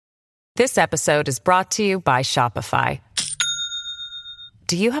This episode is brought to you by Shopify.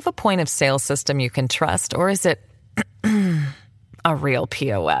 Do you have a point of sale system you can trust, or is it a real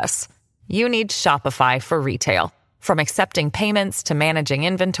POS? You need Shopify for retail. From accepting payments to managing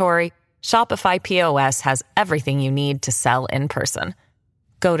inventory, Shopify POS has everything you need to sell in person.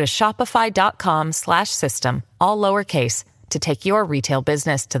 Go to shopify.com/system, all lowercase, to take your retail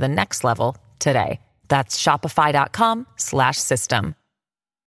business to the next level today. That's shopify.com/system.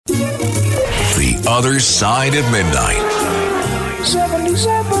 The Other Side of Midnight.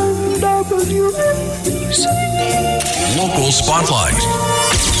 77 WABC. Local Spotlight.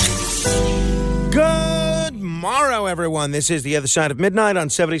 Good morrow, everyone. This is The Other Side of Midnight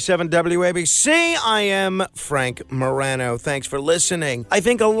on 77 WABC. I am Frank Morano. Thanks for listening. I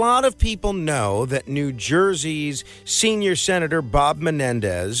think a lot of people know that New Jersey's senior senator, Bob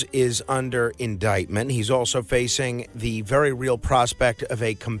Menendez, is under indictment. He's also facing the very real prospect of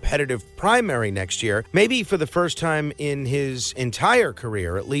a competitive primary next year, maybe for the first time in his entire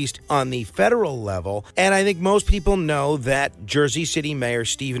career, at least on the federal level. And I think most people know that Jersey City Mayor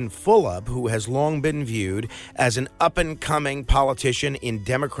Stephen Fulop, who has long been viewed as an up-and-coming politician in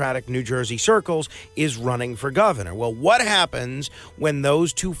Democratic New Jersey circles, is running for governor. Well, what happens when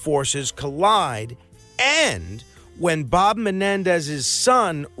those two forces collide and when Bob Menendez's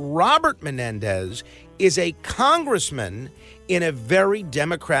son, Robert Menendez, is a congressman in a very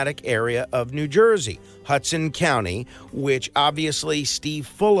Democratic area of New Jersey, Hudson County, which obviously Steve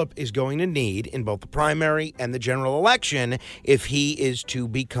Fulop is going to need in both the primary and the general election if he is to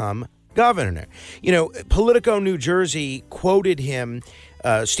become governor. You know, Politico New Jersey quoted him,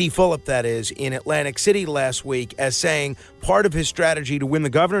 Steve Fulop, that is, in Atlantic City last week as saying part of his strategy to win the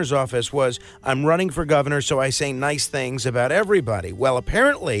governor's office was, I'm running for governor, so I say nice things about everybody. Well,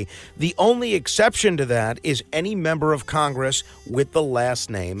 apparently, the only exception to that is any member of Congress with the last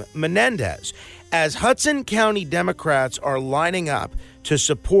name Menendez. As Hudson County Democrats are lining up to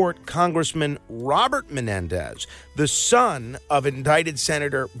support Congressman Robert Menendez, the son of indicted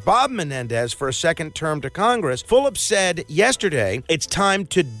Senator Bob Menendez, for a second term to Congress, Fulop said yesterday it's time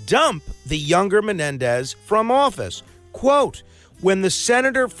to dump the younger Menendez from office. Quote, when the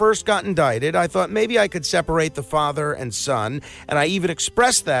senator first got indicted, I thought maybe I could separate the father and son, and I even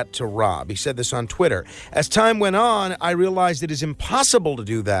expressed that to Rob. He said this on Twitter. As time went on, I realized it is impossible to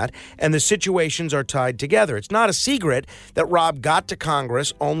do that, and the situations are tied together. It's not a secret that Rob got to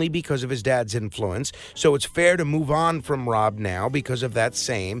Congress only because of his dad's influence, so it's fair to move on from Rob now because of that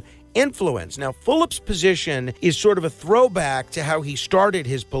same influence. Now, Fulop's position is sort of a throwback to how he started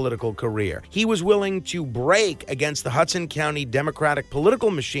his political career. He was willing to break against the Hudson County Democratic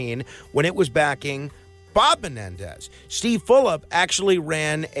political machine when it was backing Bob Menendez. Steve Fulop actually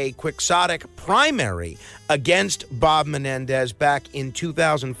ran a quixotic primary against Bob Menendez back in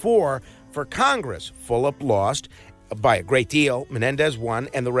 2004 for Congress. Fulop lost by a great deal. Menendez won,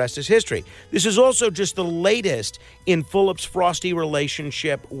 and the rest is history. This is also just the latest in Fulop's frosty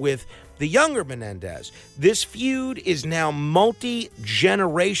relationship with the younger Menendez. This feud is now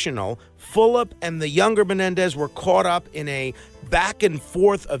multi-generational. Fulop and the younger Menendez were caught up in a back and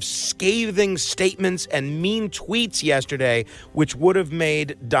forth of scathing statements and mean tweets yesterday, which would have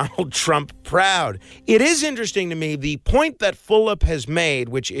made Donald Trump proud. It is interesting to me, the point that Fulop has made,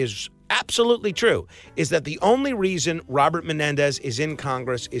 which is absolutely true, is that the only reason Robert Menendez is in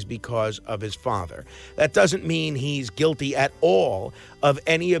Congress is because of his father. That doesn't mean he's guilty at all of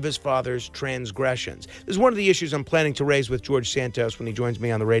any of his father's transgressions. This is one of the issues I'm planning to raise with George Santos when he joins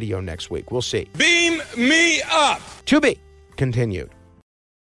me on the radio next week. We'll see. Beam me up. To be continued.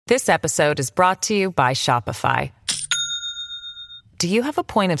 This episode is brought to you by Shopify. Do you have a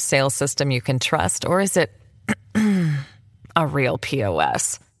point of sale system you can trust, or is it a real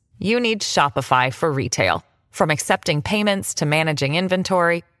POS? You need Shopify for retail. From accepting payments to managing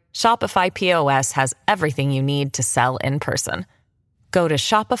inventory, Shopify POS has everything you need to sell in person. Go to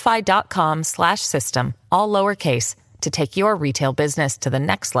shopify.com/system, all lowercase, to take your retail business to the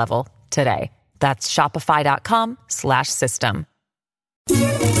next level today. That's shopify.com/system.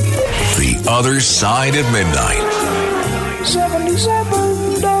 The Other Side of Midnight.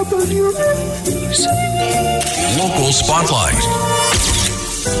 77 WABC. Local Spotlight.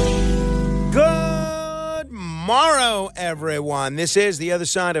 Good morrow, everyone. This is The Other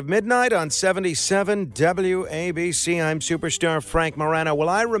Side of Midnight on 77 WABC. I'm superstar Frank Morano. Well,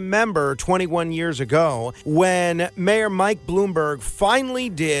 I remember 21 years ago when Mayor Mike Bloomberg finally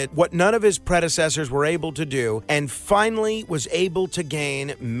did what none of his predecessors were able to do and finally was able to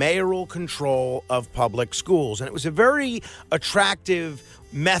gain mayoral control of public schools. And it was a very attractive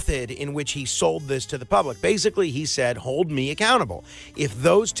method in which he sold this to the public. Basically, he said, hold me accountable. If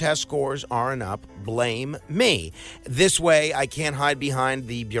those test scores aren't up, blame me. This way, I can't hide behind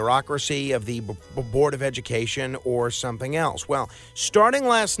the bureaucracy of the Board of Education or something else. Well, starting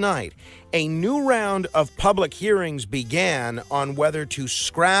last night, a new round of public hearings began on whether to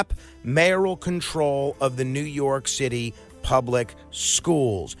scrap mayoral control of the New York City public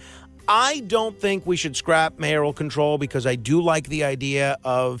schools. I don't think we should scrap mayoral control because I do like the idea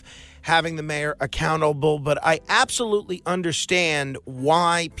of having the mayor accountable, but I absolutely understand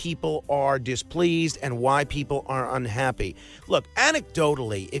why people are displeased and why people are unhappy. Look,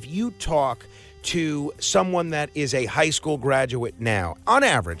 anecdotally, if you talk to someone that is a high school graduate now, on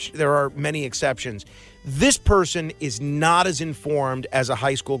average, there are many exceptions, this person is not as informed as a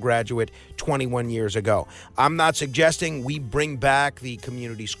high school graduate 21 years ago. I'm not suggesting we bring back the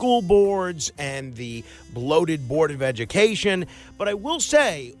community school boards and the bloated Board of Education, but I will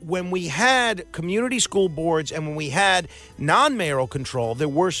say when we had community school boards and when we had non-mayoral control, there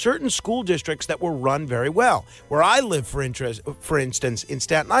were certain school districts that were run very well. Where I live, for instance, in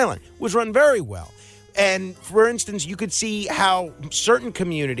Staten Island, was run very well. And, for instance, you could see how certain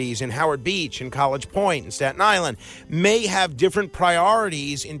communities in Howard Beach and College Point and Staten Island may have different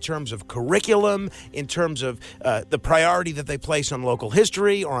priorities in terms of curriculum, in terms of the priority that they place on local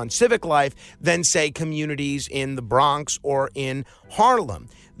history or on civic life than, say, communities in the Bronx or in Harlem.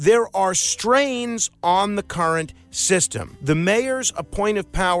 There are strains on the current system. The mayor's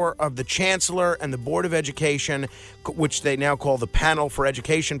appointive power of the chancellor and the Board of Education, which they now call the Panel for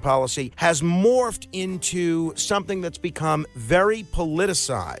Education Policy, has morphed into something that's become very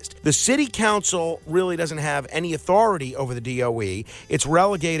politicized. The city council really doesn't have any authority over the DOE. It's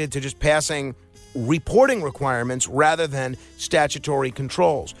relegated to just passing reporting requirements rather than statutory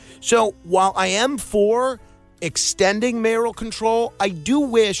controls. So while I am for extending mayoral control, I do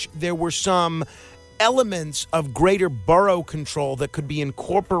wish there were some elements of greater borough control that could be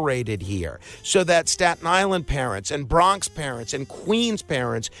incorporated here so that Staten Island parents and Bronx parents and Queens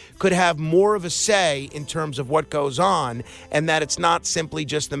parents could have more of a say in terms of what goes on and that it's not simply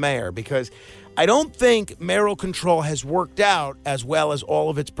just the mayor, because I don't think mayoral control has worked out as well as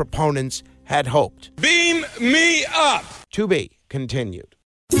all of its proponents had hoped. Beam me up! To be continued.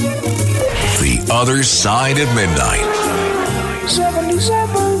 The Other Side of Midnight.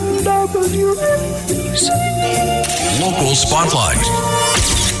 77 WABC. Local Spotlight.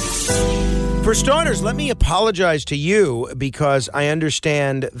 For starters, let me apologize to you because I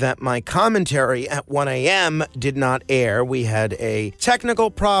understand that my commentary at 1 a.m. did not air. We had a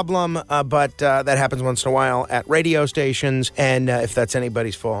technical problem, but that happens once in a while at radio stations, and if that's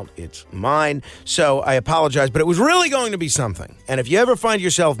anybody's fault, it's mine. So I apologize, but it was really going to be something. And if you ever find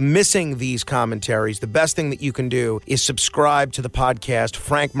yourself missing these commentaries, the best thing that you can do is subscribe to the podcast,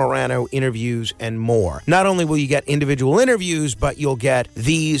 Frank Morano Interviews and More. Not only will you get individual interviews, but you'll get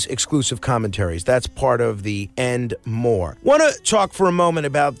these exclusive commentaries. That's part of the and more. Want to talk for a moment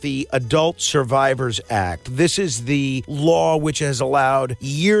about the Adult Survivors Act. This is the law which has allowed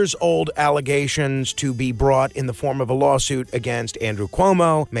years-old allegations to be brought in the form of a lawsuit against Andrew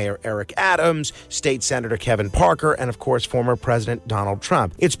Cuomo, Mayor Eric Adams, State Senator Kevin Parker, and, of course, former President Donald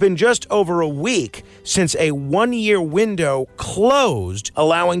Trump. It's been just over a week since a one-year window closed,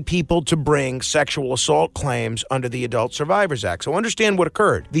 allowing people to bring sexual assault claims under the Adult Survivors Act. So understand what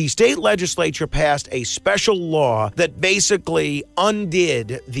occurred. The state legislature passed a special law that basically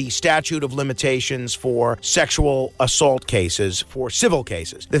undid the statute of limitations for sexual assault cases, for civil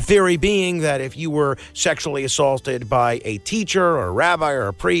cases. The theory being that if you were sexually assaulted by a teacher or a rabbi or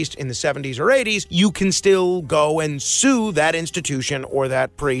a priest in the 70s or 80s, you can still go and sue that institution or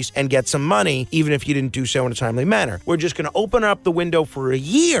that priest and get some money, even if you didn't do so in a timely manner. We're just going to open up the window for a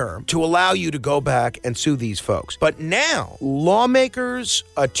year to allow you to go back and sue these folks. But now, lawmakers,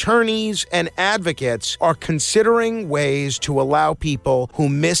 attorneys, and advocates are considering ways to allow people who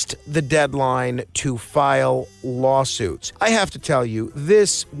missed the deadline to file lawsuits. I have to tell you,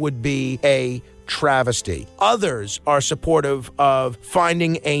 this would be a travesty. Others are supportive of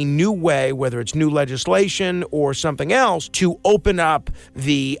finding a new way, whether it's new legislation or something else, to open up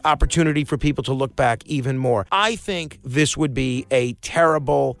the opportunity for people to look back even more. I think this would be a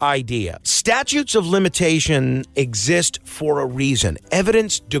terrible idea. Statutes of limitation exist for a reason.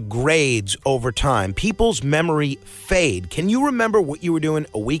 Evidence degrades over time. People's memory fade. Can you remember what you were doing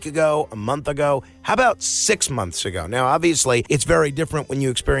a week ago, a month ago? How about 6 months ago? Now, obviously, it's very different when you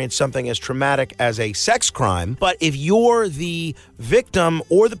experience something as traumatic as a sex crime. But if you're the victim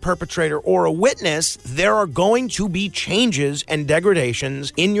or the perpetrator or a witness, there are going to be changes and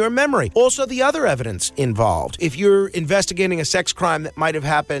degradations in your memory. Also, the other evidence involved. If you're investigating a sex crime that might have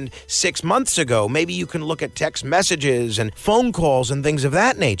happened 6 months ago, maybe you can look at text messages and phone calls and things of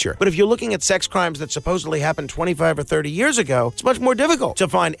that nature. But if you're looking at sex crimes that supposedly happened 25 or 30 years ago, it's much more difficult to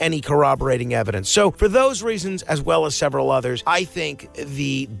find any corroborating evidence. So for those reasons, as well as several others, I think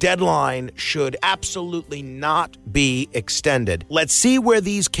the deadline should absolutely not be extended. Let's see where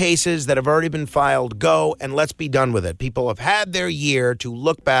these cases that have already been filed go, and let's be done with it. People have had their year to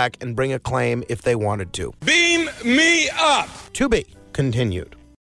look back and bring a claim if they wanted to. Beam me up. To be continued.